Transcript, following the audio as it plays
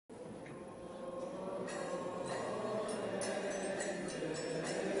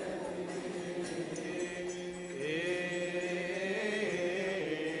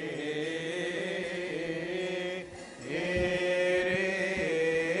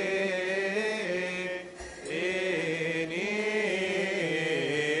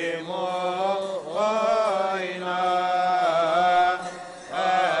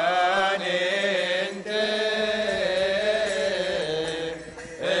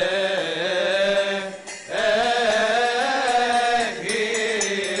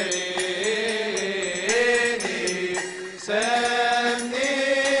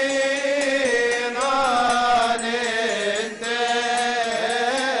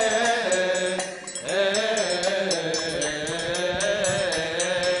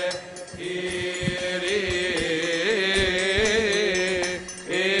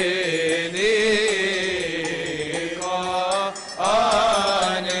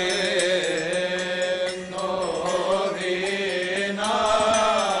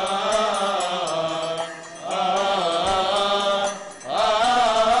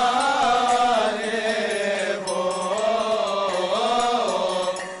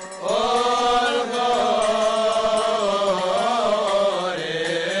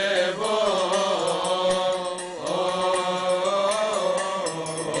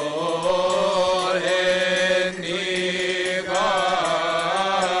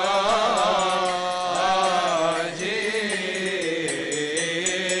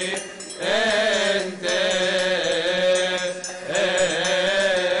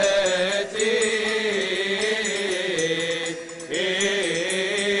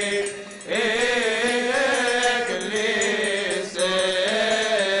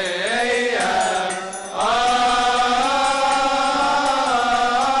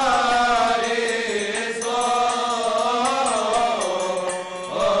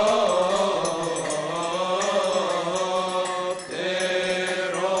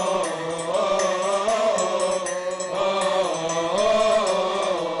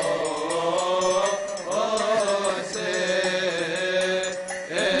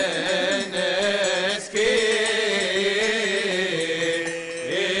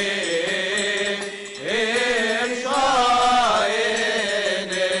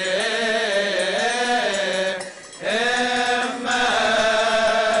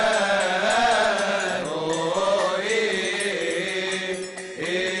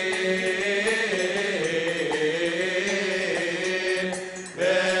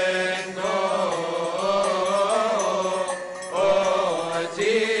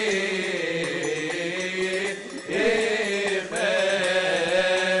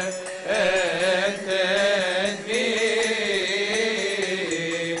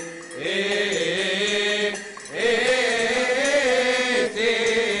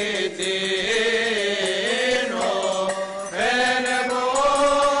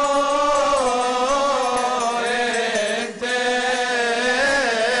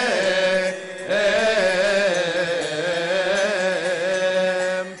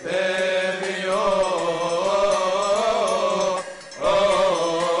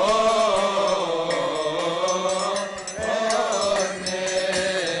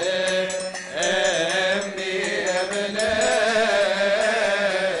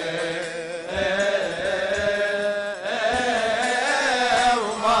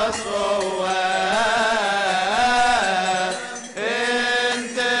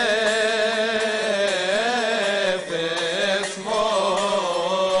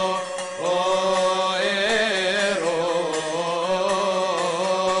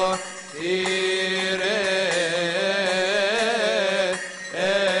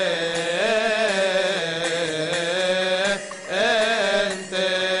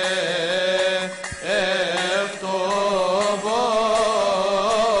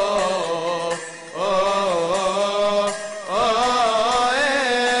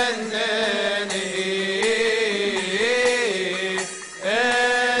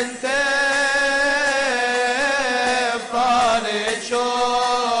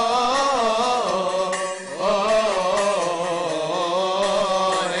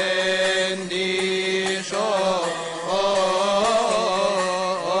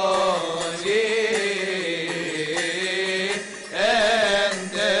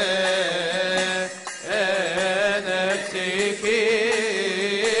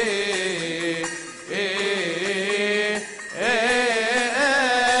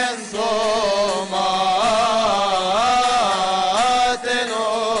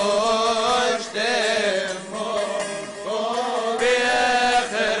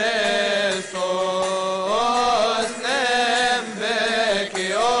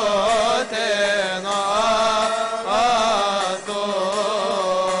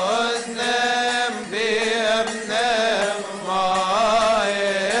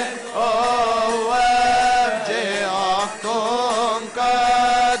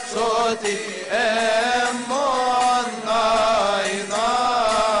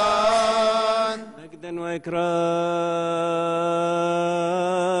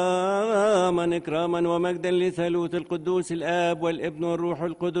إكراما ومجدا لثالوث القدوس الآب والابن والروح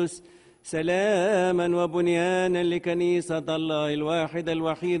القدس، سلاما وبنيانا لكنيسة الله الواحدة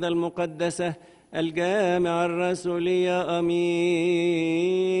الوحيدة المقدسة الجامعة الرسولية. آمين.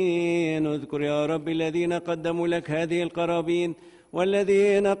 اذكر يا رب الذين قدموا لك هذه القرابين،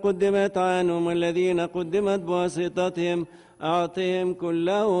 والذين قدمت عنهم، والذين قدمت بواسطتهم، أعطهم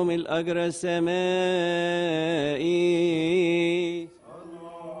كلهم الأجر السمائي.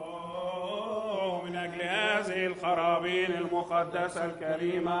 من أجل هذه القرابين المقدسة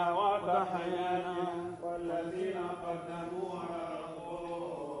الكريمة وتحيانا والذين قدموها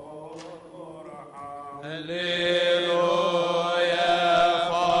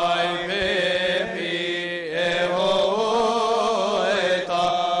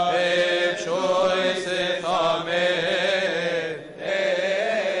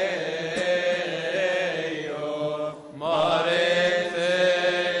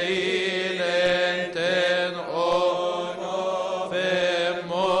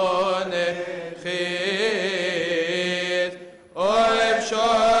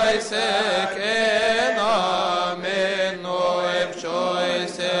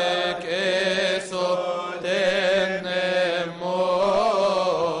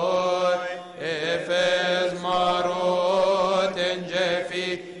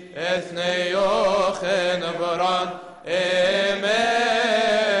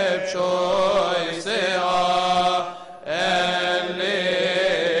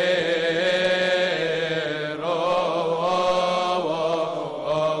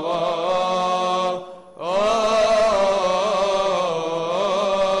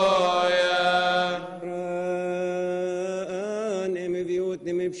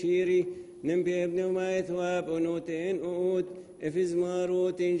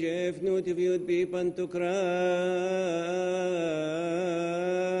بانتوكراتور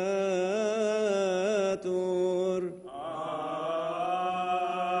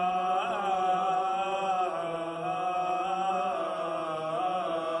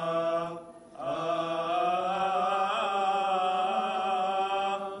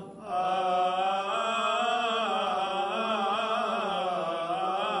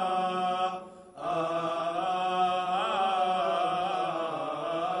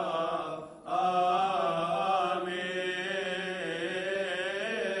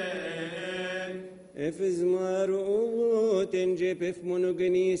بف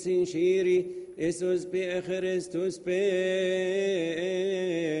مونوجنيس شيري إسوس بي خريستوس بي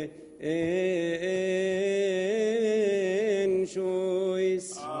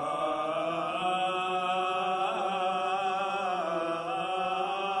شويس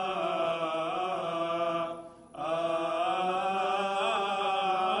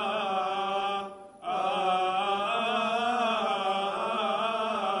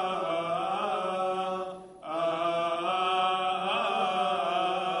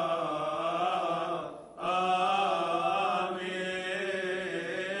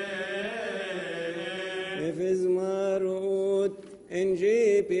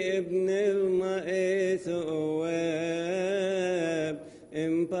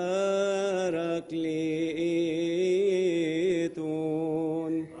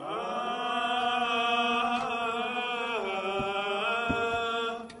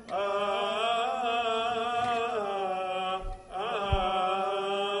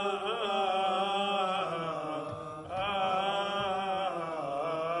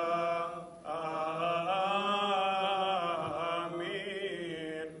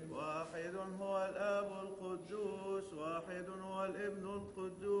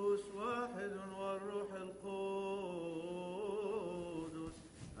القدوس واحد والروح القدس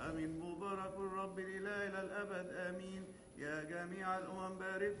آمين. مبارك الرب الإله إلى الأبد آمين. يا جميع الأمم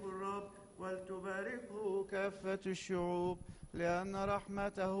باركوا الرب ولتباركه كافة الشعوب، لأن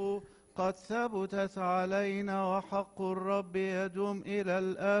رحمته قد ثبتت علينا وحق الرب يدوم إلى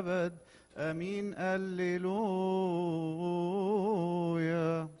الأبد آمين. الليلويا.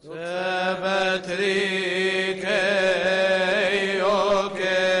 Sebet rike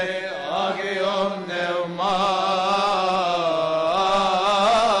yoke agium pneumati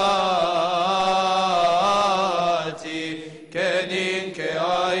kenin ke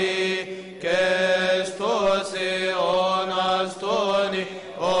ai kestosi onastoni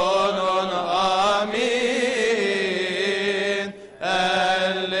onon amin.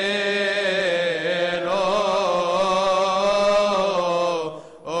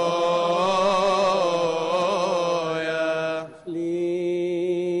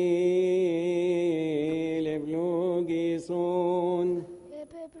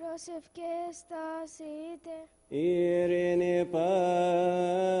 Joseph que estás ite. Irene pasi.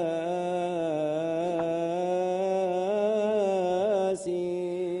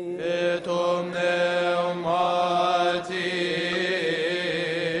 Etum neumati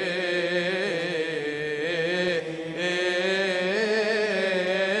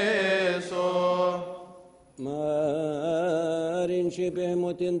eso. Marin shibeh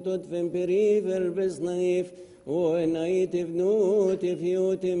motin tutfim periver besnaif. ونايت بنوت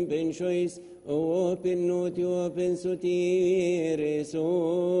فيوتم بن شويس وبن نوت وبن ستيرسو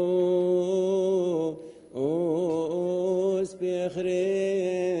اوس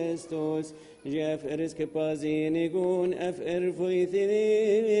بخريستوس جاف ارسك بازينيغون اف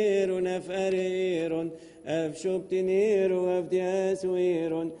ارفويثيرون اف اريرون اف شوبتنير واف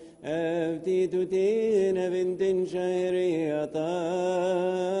دياسويرون اف تيتوتين بنتن شهريطا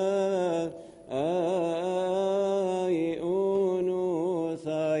ai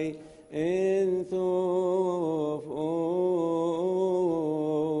unuthai enthuf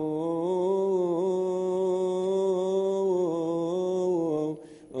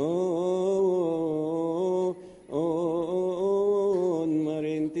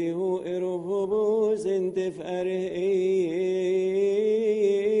marintihu irhubus entif arheirun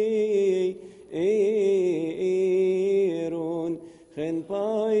khen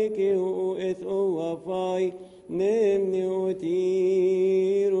paikihu وفاي نمني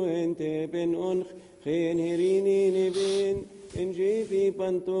وتير وانت بن أنخ خين هريني نبين انجي في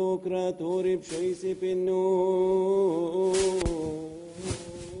بانتوكراتوري بشويسي بنوتي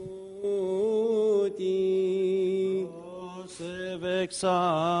سبكسا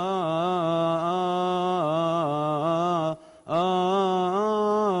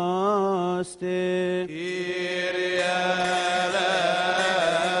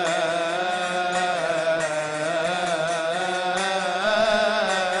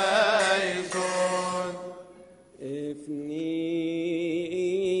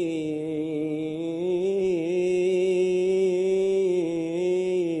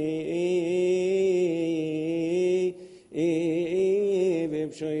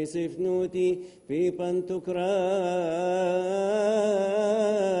في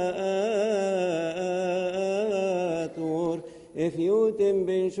بانتوكراتور افيوتم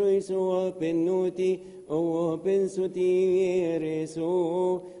بن شويسو بن نوتي او بن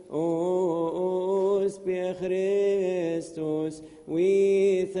سوتيرسو اوس بخريستوس.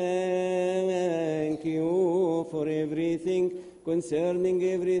 We thank you for everything, concerning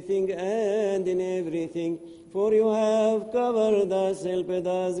everything and in everything. For you have covered us, helped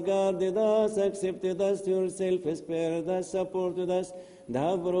us, guarded us, accepted us to yourself, spared us, supported us, and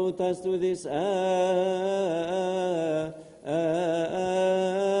have brought us to this hour.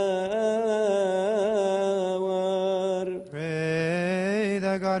 Pray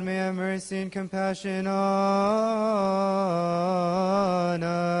that God may have mercy and compassion on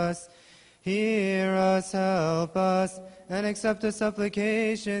us. Hear us, help us, and accept the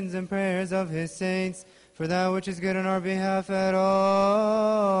supplications and prayers of his saints, for that which is good on our behalf at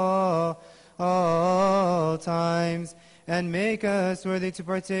all times, and make us worthy to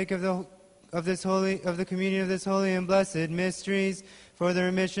partake of the communion of this holy and blessed mysteries, for the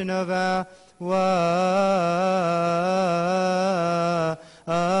remission of our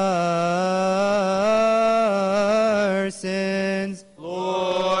sins.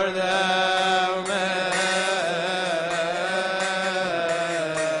 Lord, have mercy.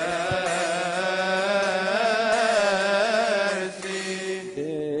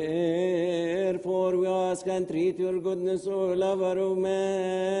 Therefore we ask and treat your goodness, O lover of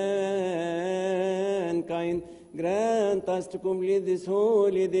mankind. Grant us to complete this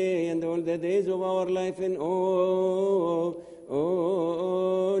holy day and all the days of our life in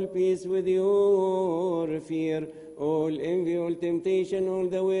all peace with your fear, all envy, all temptation, all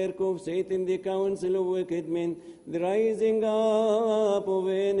the work of Satan, the counsel of wicked men, the rising up of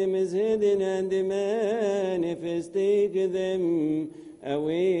enemies hidden and manifest, take them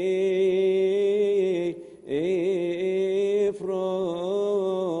away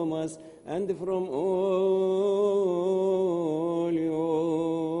from us and from all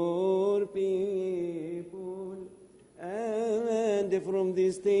your people, and from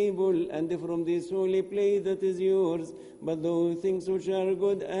this table and from this holy place that is yours. But those things which are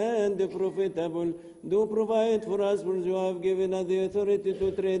good and profitable, do provide for us, for you have given us the authority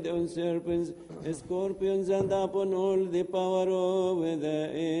to tread on serpents, scorpions, and upon all the power of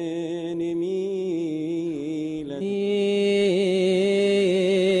the enemy.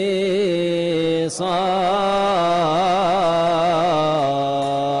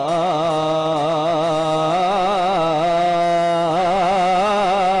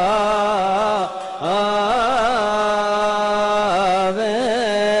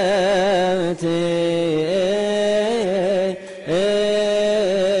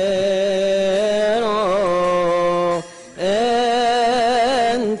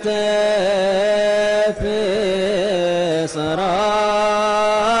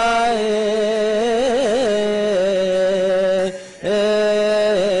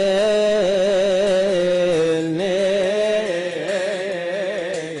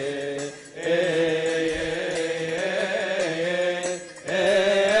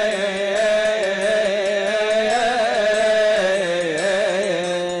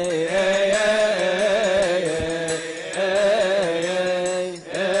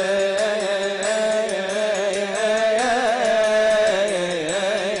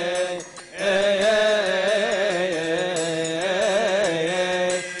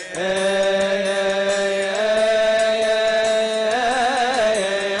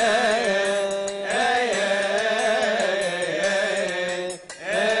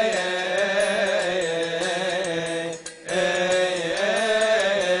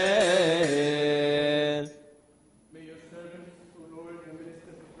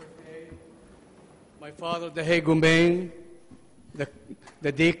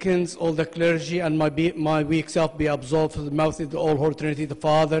 The deacons, all the clergy, and my weak self be absolved for the mouth of the all Holy Trinity, the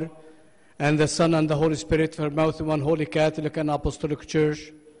Father, and the Son, and the Holy Spirit, for the mouth of one Holy Catholic and Apostolic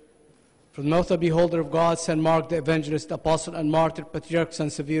Church. For the mouth of the beholder of God, St. Mark the Evangelist, Apostle and Martyr, Patriarch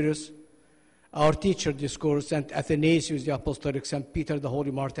St. Severus, our teacher, Discourse, St. Athanasius the Apostolic, St. Peter the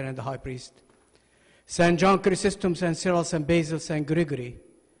Holy Martyr and the High Priest, St. John Chrysostom, St. Cyril, St. Basil, St. Gregory,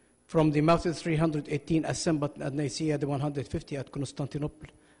 from the mouth of the 318 assembled at Nicaea, the 150 at Constantinople,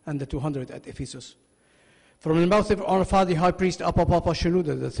 and the 200 at Ephesus. From the mouth of our Father High Priest Papa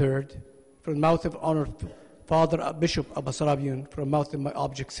Shenouda III, from the mouth of our Father Bishop Abba Sarabian, from the mouth of my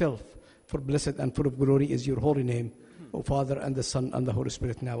object self, for blessed and full of glory is your holy name, O Father, and the Son, and the Holy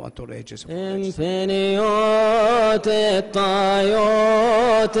Spirit, now and to all ages. Infiniot et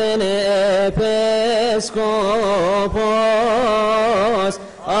taiot in episcopos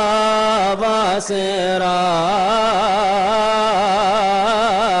avasera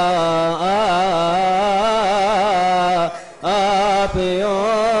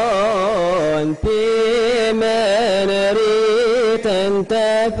apion pimenerit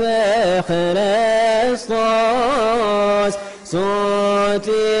tepe Christos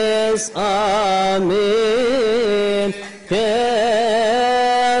sotis amin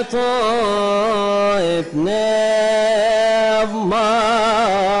keto ipnevma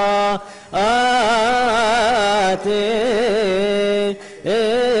ate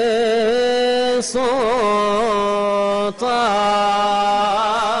esota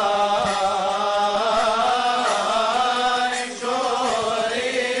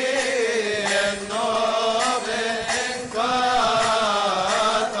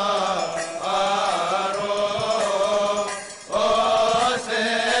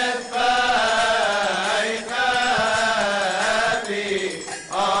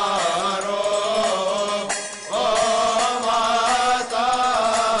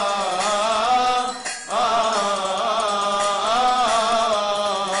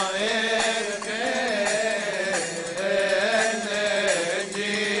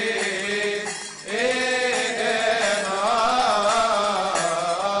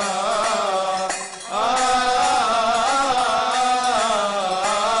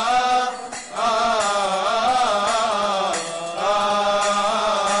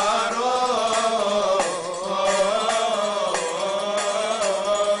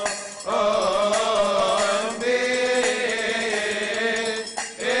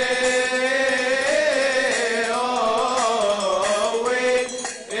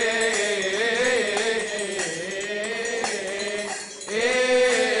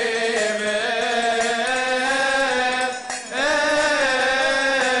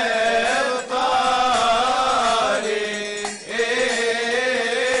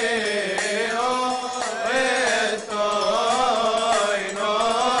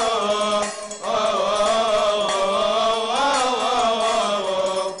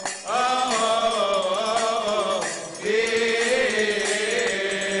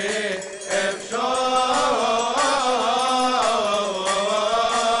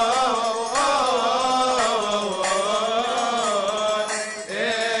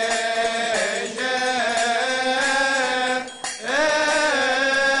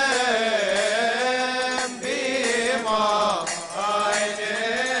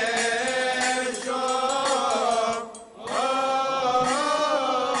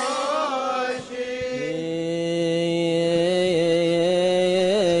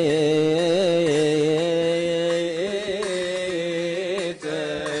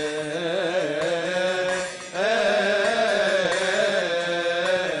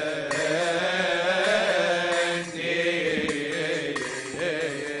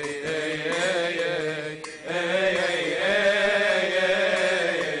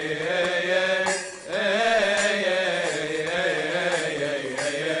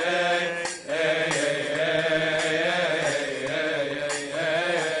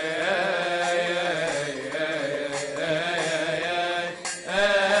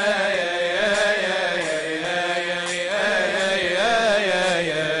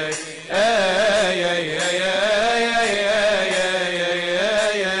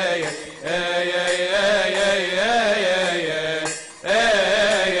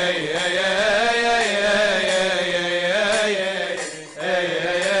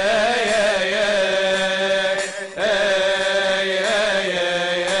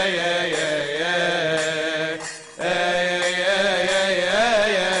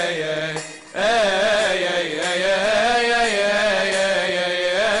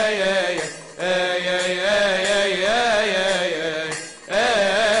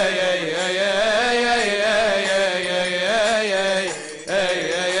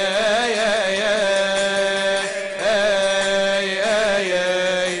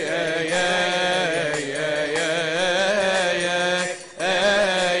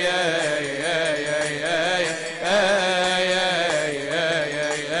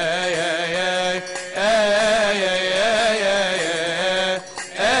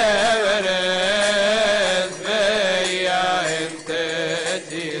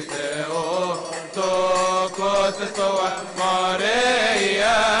Toa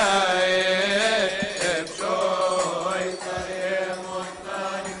Maria Epshoi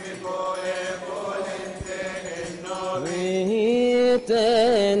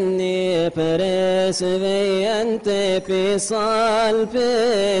Vitenni presveiante pisal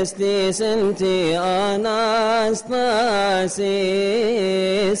pestis enti Anastasis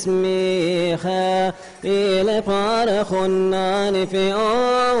micha ile parachonnan fi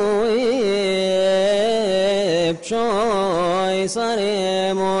Epshoi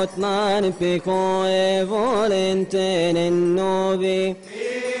saremotnan picoe volenten in novi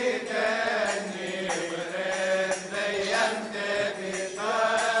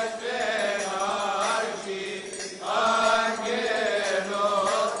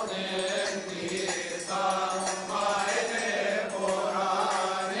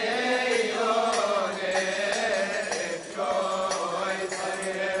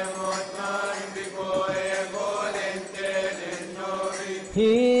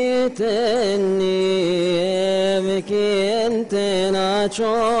Hiteni evkintena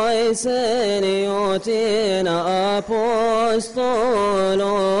choiseniotina apostolos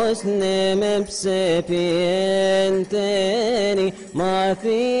nemepsepienteni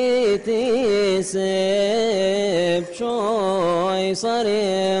mathitis epchoi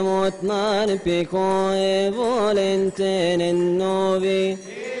saremotnan picoe volenten in novi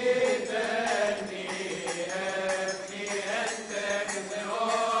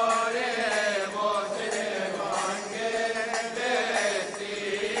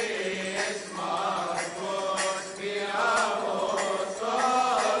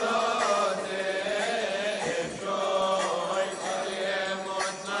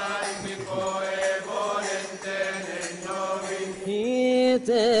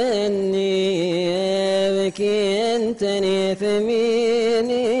Kinteni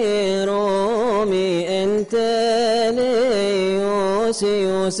femini Romi enteleos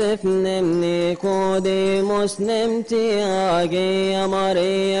Yosef nemni Kodimos nemti Agia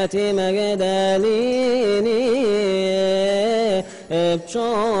Mariati Magdalini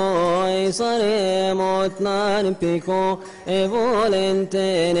Epchoi saremotnan pico e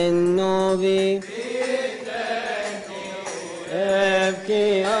volenten in novi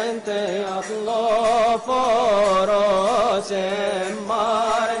Evki ante atloforos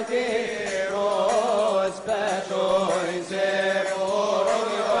martiros petois eforos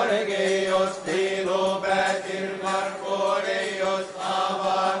Georgios Philobatir Marcorios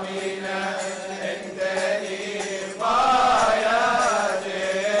Avamina enteni vayate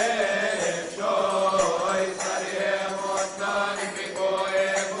Epshoi saremotnan picoe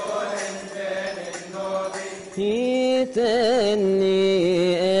volenten in novi Tenni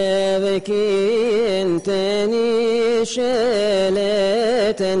evkinteni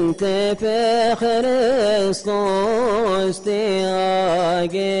sheleten tepe Christos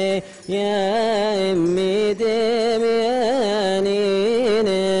tiage ya emidem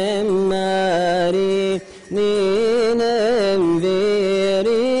yaninem mari ninem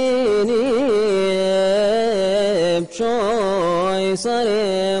virini epchoi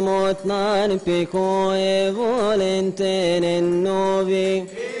saremotnan picoe volenten in novi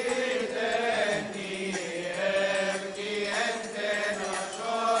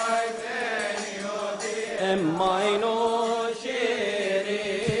Emmaino shiri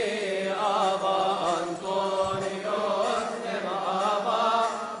ava Antonios nema ava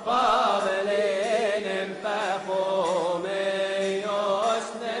Pavelenem pachomeios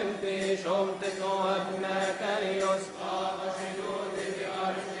nem pishom tetoak makarios ava shidudi vi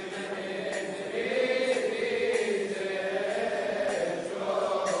archimenes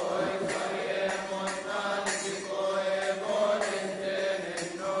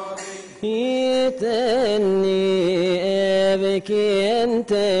Hiteni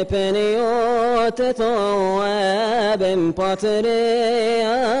evkinte peniot toabem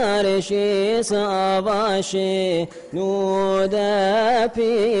patriarchis avashi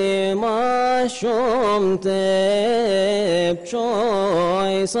nudapi mashom tepchoi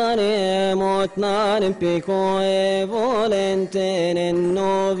saremotnan picoe volenten in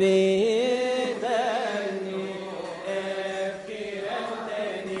novi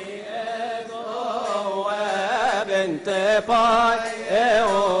Te pai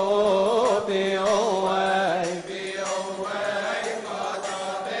eo pio ai kata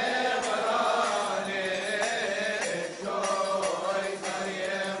bebrane joy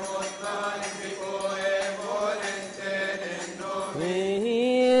saremotnan picoe volenten in novi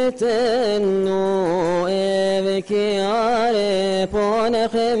evkiare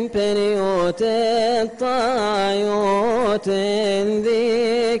ponechem بنيوت الطايوت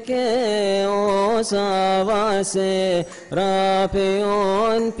ذيكيوس أباسي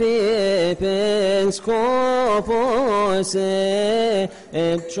رابيون بيبنسكوبوس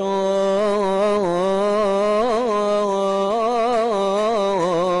ابشويس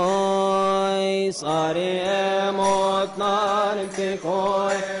أريموت نار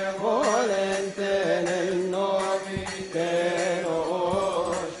بكوي volenten el nomi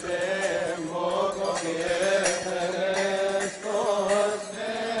keros temoko Christos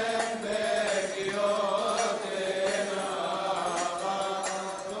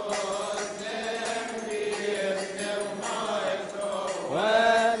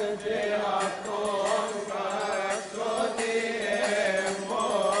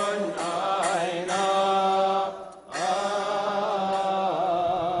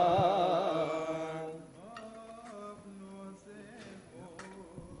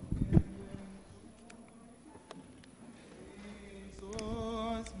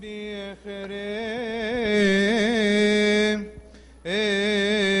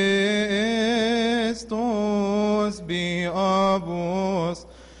Estos biabos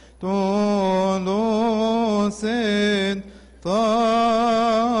todos en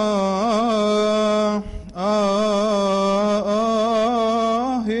Ahim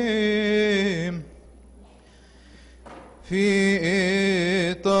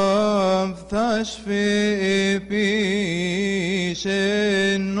في طب تشفي بيش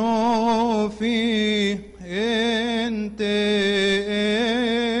إنه في انت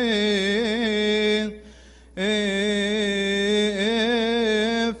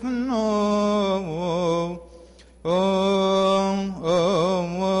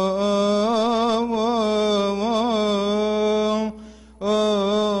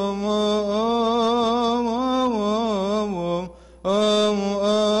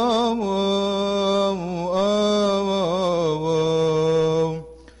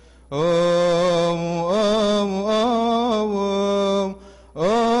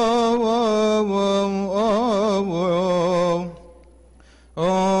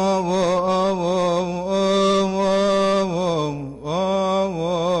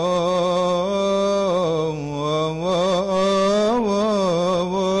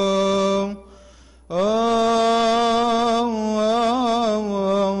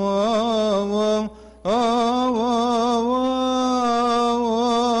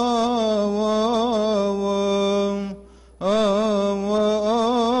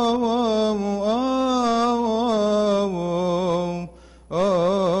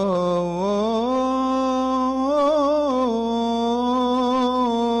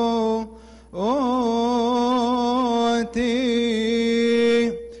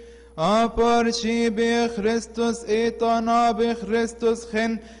Aparci b'Christus etana b'Christus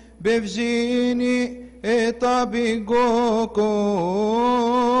chen b'vjini eta b'goko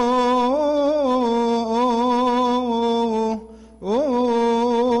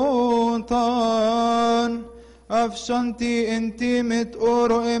tan afshanti intimit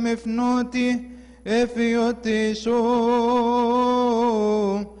oro emifnuti efyoti sho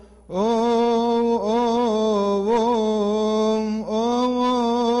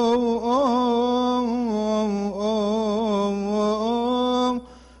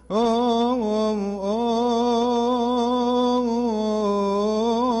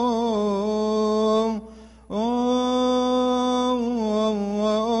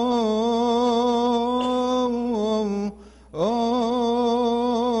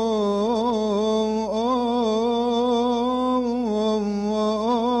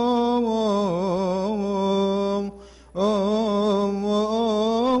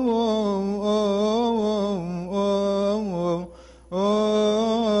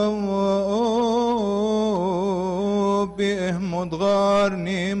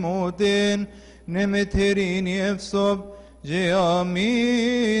نمتهرين يفصب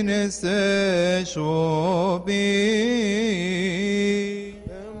جيامين السشوبي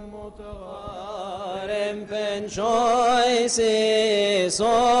متغارم بن شويسي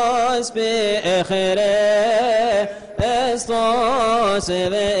صوص بإخره استوس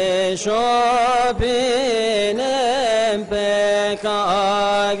بشوبين بك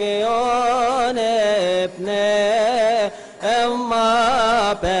آجيون ابنه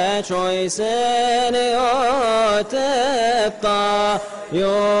أما بشويسين يوتبقى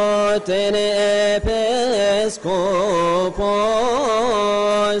يوتن إبسكوبوس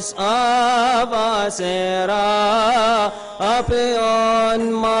أباسرا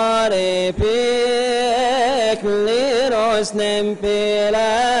أبيون ماري بيك ليروس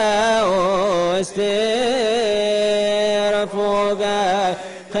نمبيلا أستير فوقا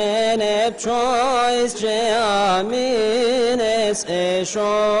henep choice Amines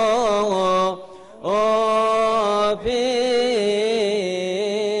Esho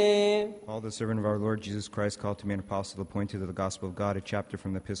Paul, the servant of our Lord Jesus Christ, called to be an apostle, appointed to the gospel of God, a chapter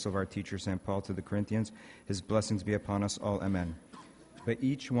from the epistle of our teacher St. Paul to the Corinthians. His blessings be upon us all. Amen. But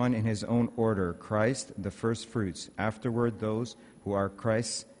each one in his own order, Christ the first fruits, afterward those who are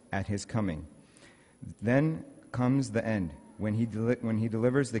Christ's at his coming. Then comes the end, when he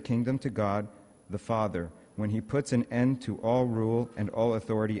delivers the kingdom to God the Father, when he puts an end to all rule and all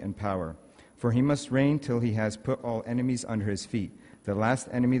authority and power. For he must reign till he has put all enemies under his feet. The last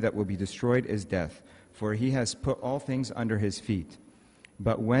enemy that will be destroyed is death, for he has put all things under his feet.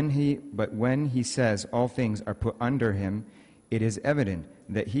 But when he says all things are put under him, it is evident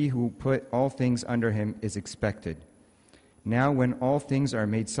that he who put all things under him is expected. Now when all things are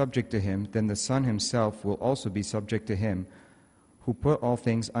made subject to him, then the Son himself will also be subject to him who put all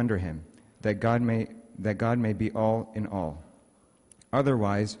things under him, that God may be all in all.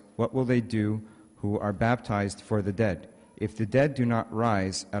 Otherwise, what will they do who are baptized for the dead, if the dead do not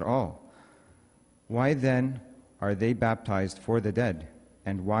rise at all? Why then are they baptized for the dead?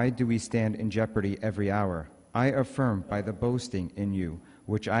 And why do we stand in jeopardy every hour? I affirm by the boasting in you,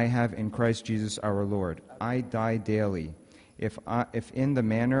 which I have in Christ Jesus our Lord, I die daily. If in the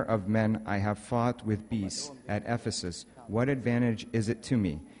manner of men I have fought with beasts at Ephesus, what advantage is it to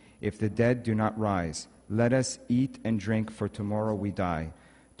me, if the dead do not rise? Let us eat and drink, for tomorrow we die.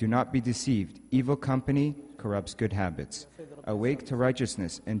 Do not be deceived. Evil company corrupts good habits. Awake to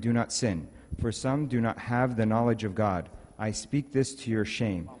righteousness and do not sin, for some do not have the knowledge of God. I speak this to your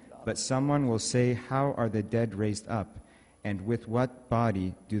shame. But someone will say, how are the dead raised up? And with what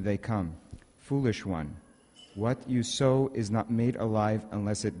body do they come? Foolish one, what you sow is not made alive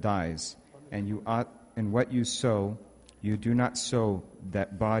unless it dies. And what you sow, you do not sow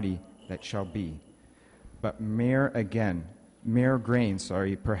that body that shall be, but mere grain,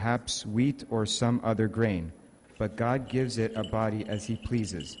 perhaps wheat or some other grain. But God gives it a body as he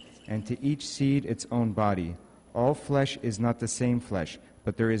pleases, and to each seed its own body. All flesh is not the same flesh,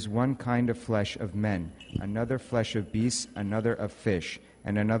 but there is one kind of flesh of men, another flesh of beasts, another of fish,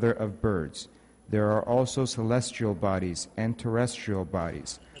 and another of birds. There are also celestial bodies and terrestrial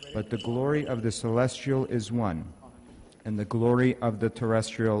bodies, but the glory of the celestial is one, and the glory of the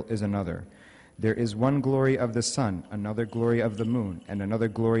terrestrial is another. There is one glory of the sun, another glory of the moon, and another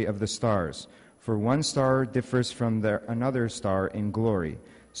glory of the stars. For one star differs from another star in glory.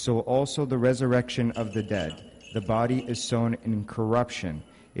 So also the resurrection of the dead. The body is sown in corruption.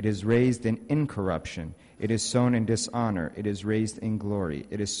 It is raised in incorruption. It is sown in dishonor. It is raised in glory.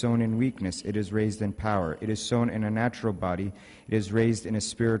 It is sown in weakness. It is raised in power. It is sown in a natural body. It is raised in a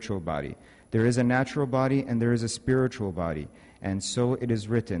spiritual body. There is a natural body and there is a spiritual body. And so it is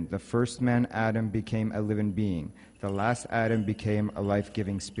written, the first man, Adam, became a living being. The last Adam became a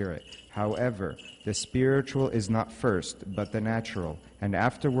life-giving spirit. However, the spiritual is not first, but the natural, and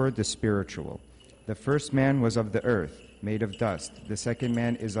afterward the spiritual. The first man was of the earth, made of dust. The second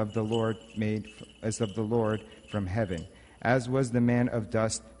man is of the Lord, from heaven. As was the man of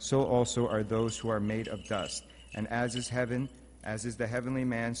dust, so also are those who are made of dust. And as is the heavenly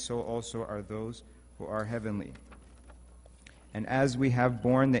man, so also are those who are heavenly. And as we have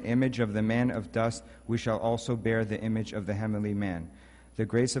borne the image of the man of dust, we shall also bear the image of the heavenly man. The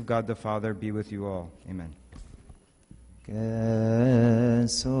grace of God the Father be with you all. Amen.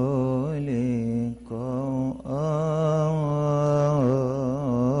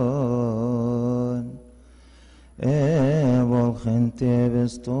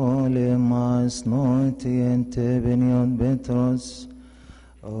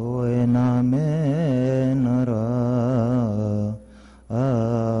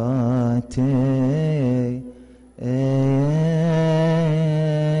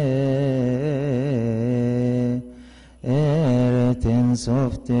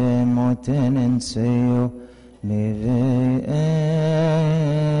 Softe moten seyo nivein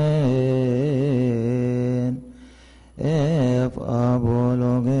ef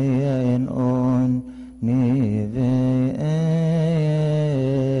abologeia in on nivein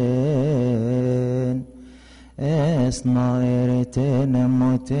es naereten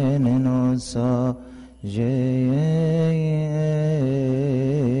moten osa jei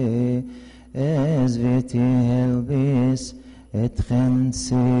es viti helbis et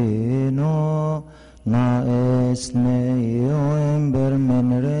chensino na esneo ember men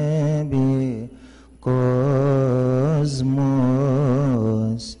rebi cosmos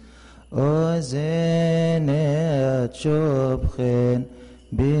ozene chobchen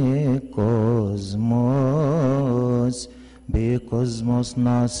bi cosmos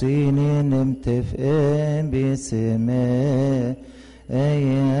na عصيني نمتف بسماء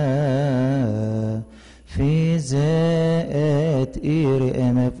في زائت إيري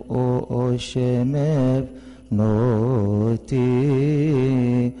أمف أو شمف نوتي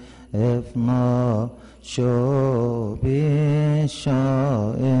افنا شو بشائني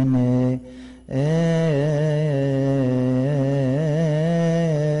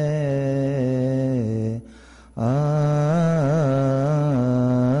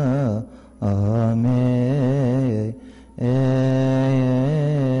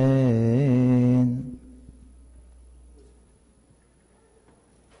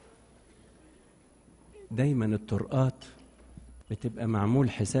دايما الطرقات بتبقى معمول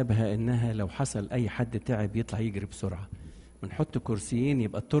حسابها انها لو حصل اي حد تعب يطلع يجري بسرعه. بنحط كرسيين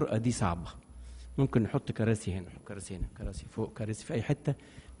يبقى الطرقه دي صعبه. ممكن نحط كراسي هنا، كراسي هنا، كراسي فوق، كراسي في اي حته،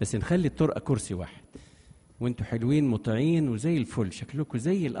 بس نخلي الطرقه كرسي واحد. وانتوا حلوين مطيعين وزي الفل، شكلكم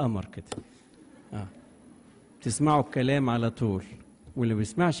زي القمر كده. تسمعوا الكلام على طول، واللي ما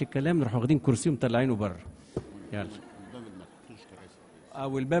بيسمعش الكلام نروح واخدين كرسي ومطلعينه بره. يلا.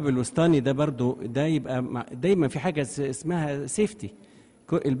 والباب الوسطاني ده برضو ده يبقى دايما في حاجه اسمها سيفتي.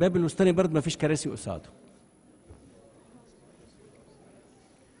 الباب الوسطاني برضو ما فيش كراسي قصاده.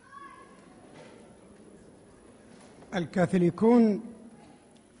 الكاثوليكون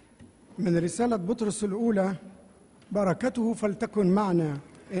من رسالة بطرس الأولى: بركته فلتكن معنا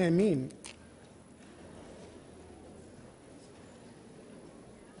آمين.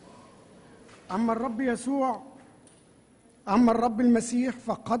 أما الرب يسوع، أما الرب المسيح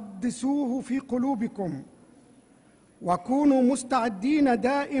فقدسوه في قلوبكم، وكونوا مستعدين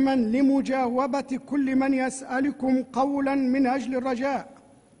دائما لمجاوبة كل من يسألكم قولا من أجل الرجاء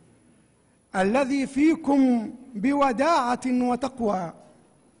الذي فيكم بوداعة وتقوى،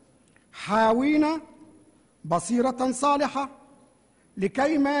 حاوين بصيرة صالحة،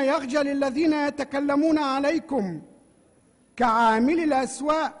 لكي ما يخجل الذين يتكلمون عليكم كعامل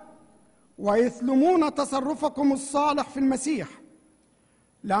الأسواء ويثلمون تصرفكم الصالح في المسيح.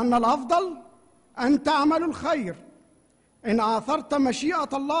 لأن الأفضل أن تعملوا الخير إن آثرت مشيئة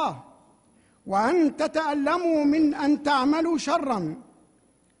الله، وأن تتألموا من أن تعملوا شرا،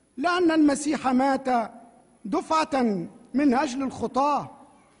 لأن المسيح مات دفعة من أجل الخطاة،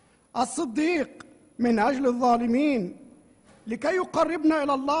 الصديق من أجل الظالمين، لكي يقربنا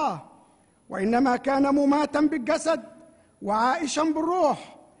إلى الله، وإنما كان مماتا بالجسد وعائشا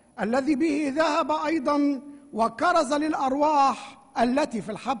بالروح، الذي به ذهب أيضا وكرز للأرواح التي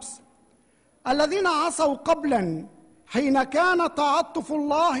في الحبس، الذين عصوا قبلا حين كان تعطف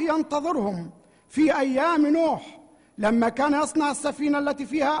الله ينتظرهم في أيام نوح، لما كان يصنع السفينة التي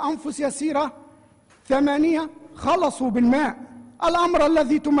فيها أنفس يسيرة 8 خلصوا بالماء، الأمر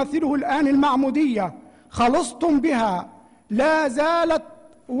الذي تمثله الآن المعمودية خلصتم بها لا زالت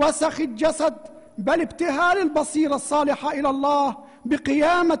وسخ الجسد، بل ابتهال البصيرة الصالحة إلى الله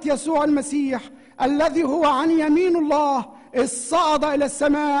بقيامة يسوع المسيح الذي هو عن يمين الله، إذ صعد إلى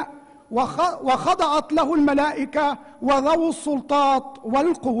السماء وخضعت له الملائكة وذوو السلطات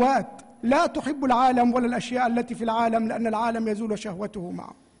والقوات. لا تحب العالم ولا الأشياء التي في العالم، لأن العالم يزول شهوته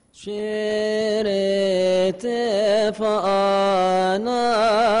معه. شريت فأنا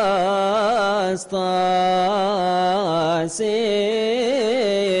استاسي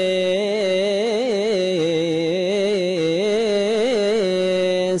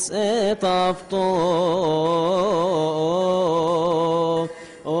طفتو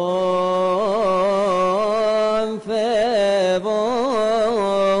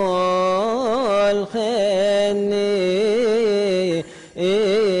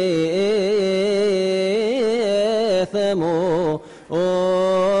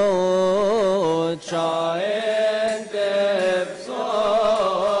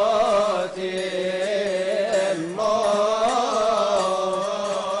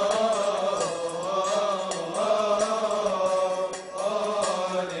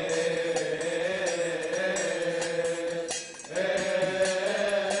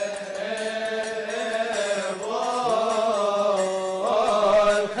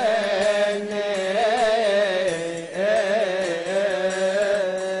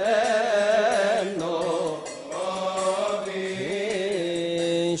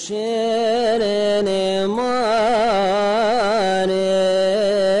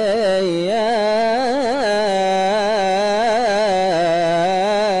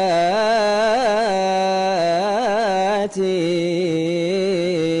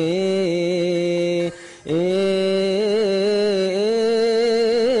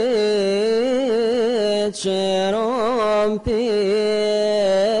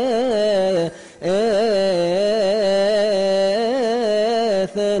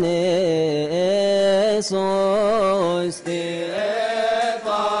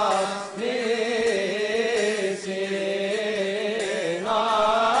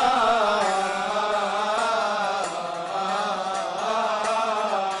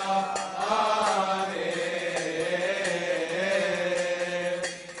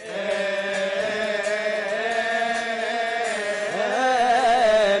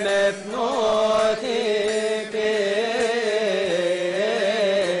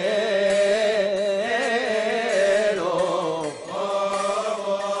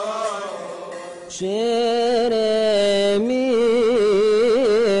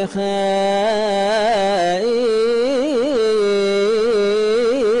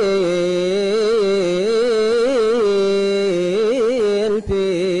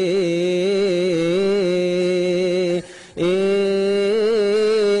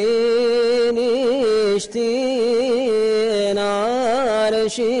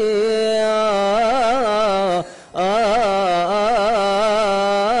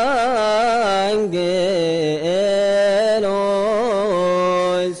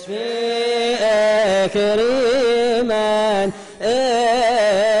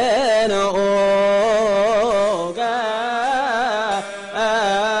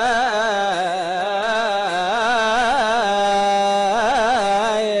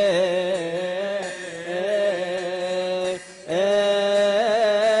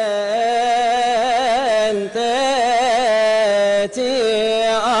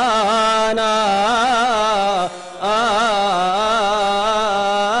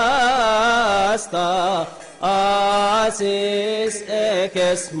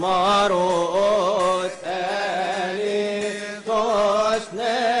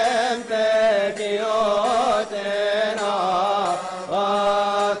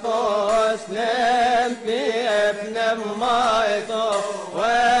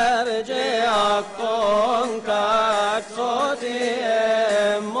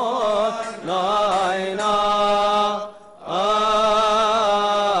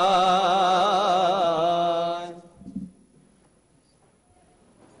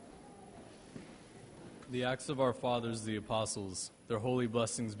The acts of our fathers, the apostles, their holy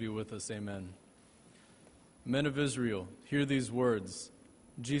blessings be with us. Amen. Men of Israel, hear these words.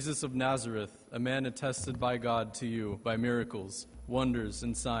 Jesus of Nazareth, a man attested by God to you by miracles, wonders,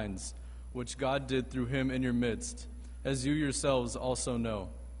 and signs, which God did through him in your midst, as you yourselves also know.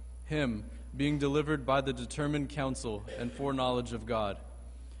 Him, being delivered by the determined counsel and foreknowledge of God,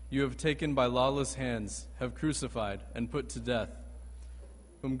 you have taken by lawless hands, have crucified, and put to death,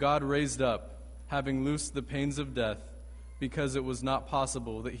 whom God raised up, having loosed the pains of death, because it was not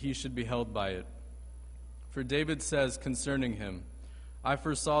possible that he should be held by it. For David says concerning him, I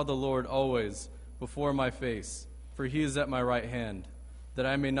foresaw the Lord always before my face, for he is at my right hand, that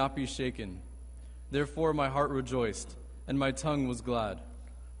I may not be shaken. Therefore my heart rejoiced, and my tongue was glad.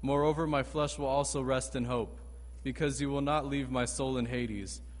 Moreover, my flesh will also rest in hope, because you will not leave my soul in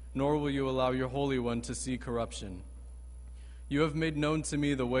Hades, nor will you allow your Holy One to see corruption. You have made known to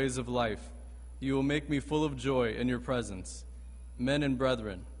me the ways of life. You will make me full of joy in your presence. Men and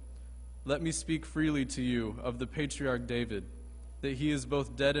brethren, let me speak freely to you of the patriarch David, that he is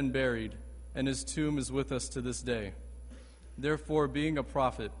both dead and buried, and his tomb is with us to this day. Therefore, being a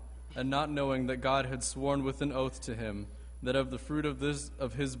prophet, and not knowing that God had sworn with an oath to him, that of the fruit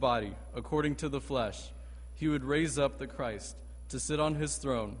of his body, according to the flesh, he would raise up the Christ to sit on his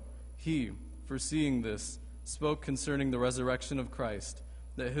throne, he, foreseeing this, spoke concerning the resurrection of Christ,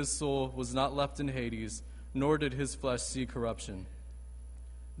 that his soul was not left in Hades, nor did his flesh see corruption.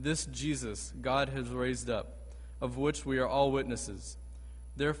 This Jesus God has raised up, of which we are all witnesses.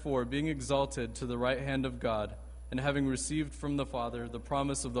 Therefore, being exalted to the right hand of God, and having received from the Father the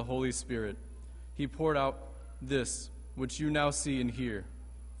promise of the Holy Spirit, he poured out this, which you now see and hear.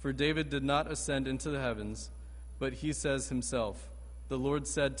 For David did not ascend into the heavens, but he says himself, the Lord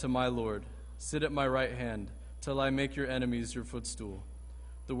said to my Lord, sit at my right hand, till I make your enemies your footstool.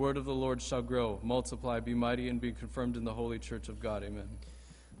 The word of the Lord shall grow, multiply, be mighty, and be confirmed in the holy church of God. Amen.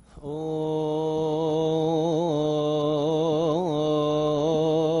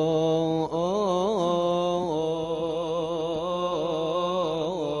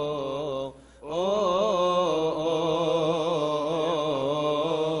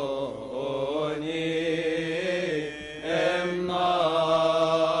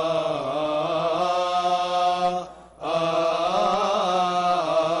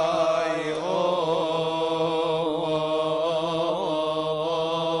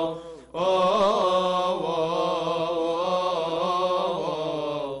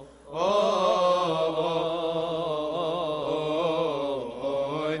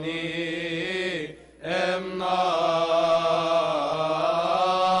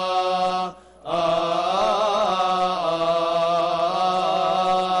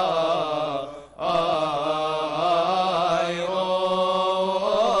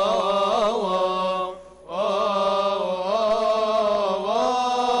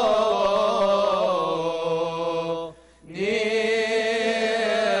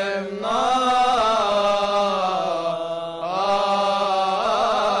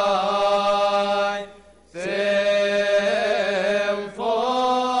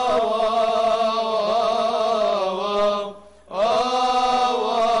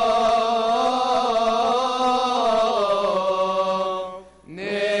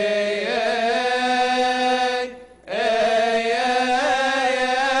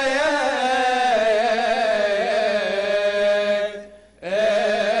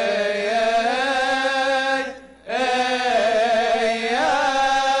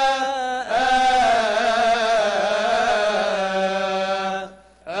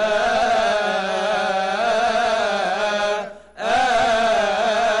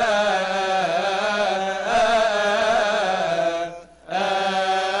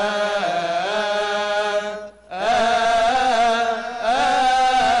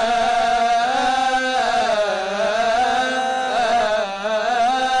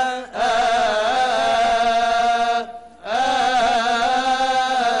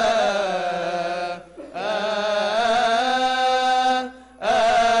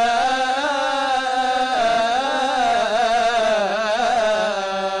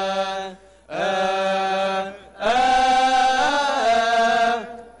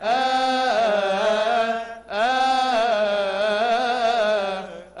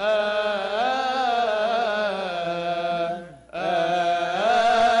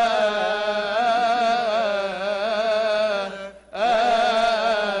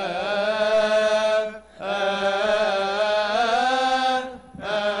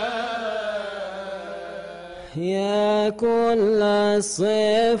 كل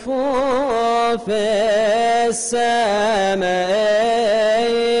الصفوف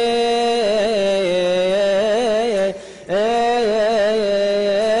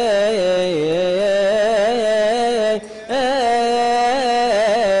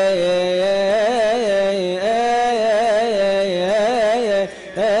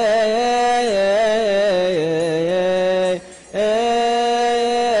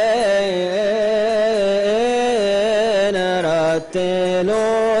نرتل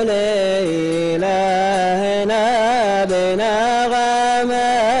لإلهنا بنغمات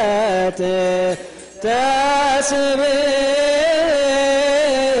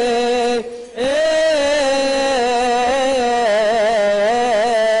تسبيح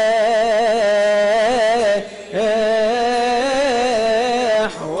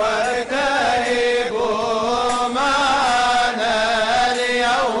وارتهبوا معنا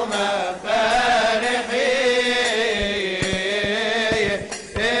اليوم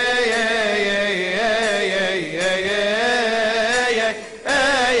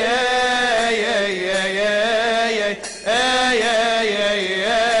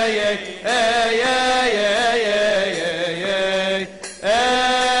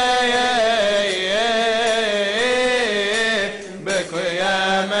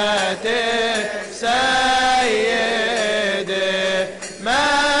بقيامة سيد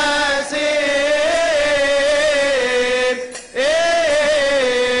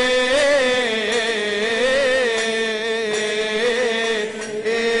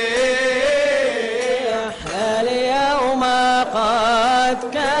اليوم قد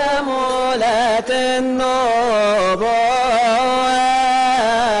كملت النبوة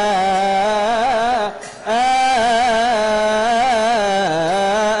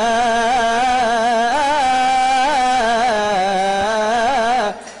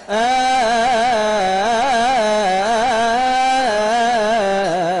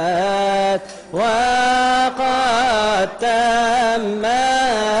وقد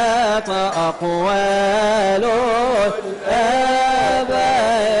تمت أقوال الآباء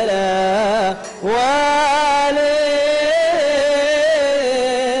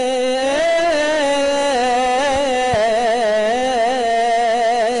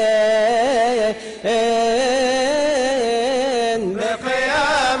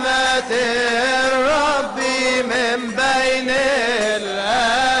بقيامة الرب من بين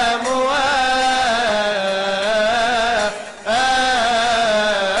الأموات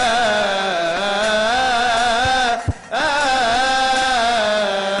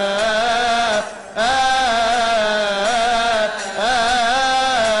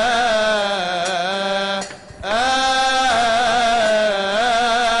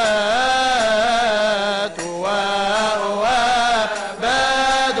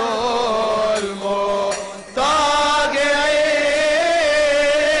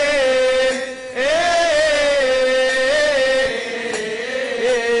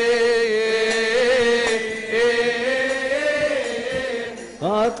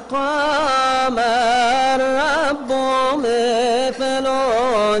قد قال